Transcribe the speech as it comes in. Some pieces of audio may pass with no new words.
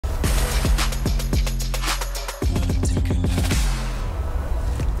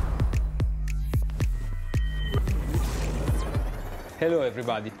Hello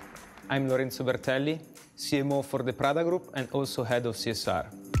everybody, I'm Lorenzo Bertelli, CMO for the Prada Group and also Head of CSR.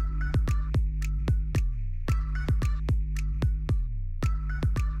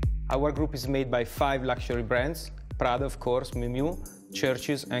 Our group is made by 5 luxury brands, Prada of course, Miu Miu,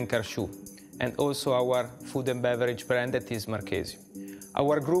 Church's and Cartier, and also our food and beverage brand that is Marchesi.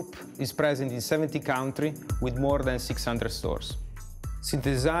 Our group is present in 70 countries with more than 600 stores. Since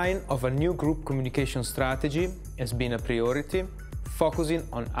the design of a new group communication strategy has been a priority, focusing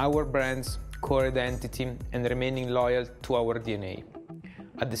on our brand's core identity and remaining loyal to our DNA.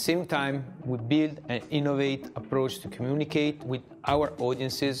 At the same time, we build an innovative approach to communicate with our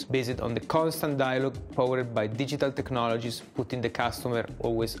audiences based on the constant dialogue powered by digital technologies, putting the customer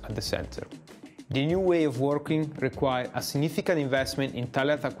always at the center. The new way of working requires a significant investment in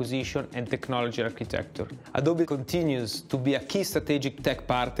talent acquisition and technology architecture. Adobe continues to be a key strategic tech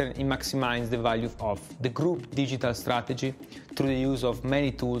partner in maximizing the value of the group digital strategy through the use of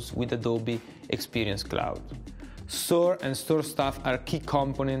many tools with Adobe Experience Cloud. Store and store staff are key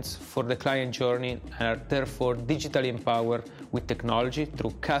components for the client journey and are therefore digitally empowered with technology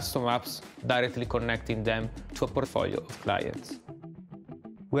through custom apps directly connecting them to a portfolio of clients.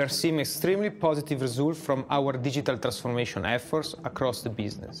 We are seeing extremely positive results from our digital transformation efforts across the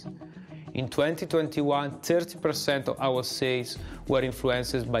business. In 2021, 30% of our sales were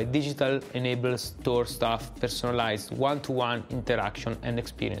influenced by digital-enabled store staff personalized one-to-one interaction and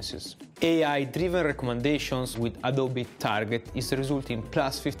experiences. AI-driven recommendations with Adobe Target is resulting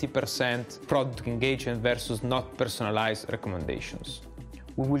plus 50% product engagement versus not personalized recommendations.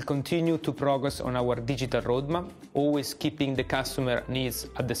 We will continue to progress on our digital roadmap, always keeping the customer needs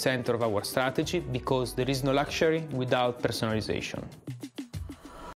at the center of our strategy because there is no luxury without personalization.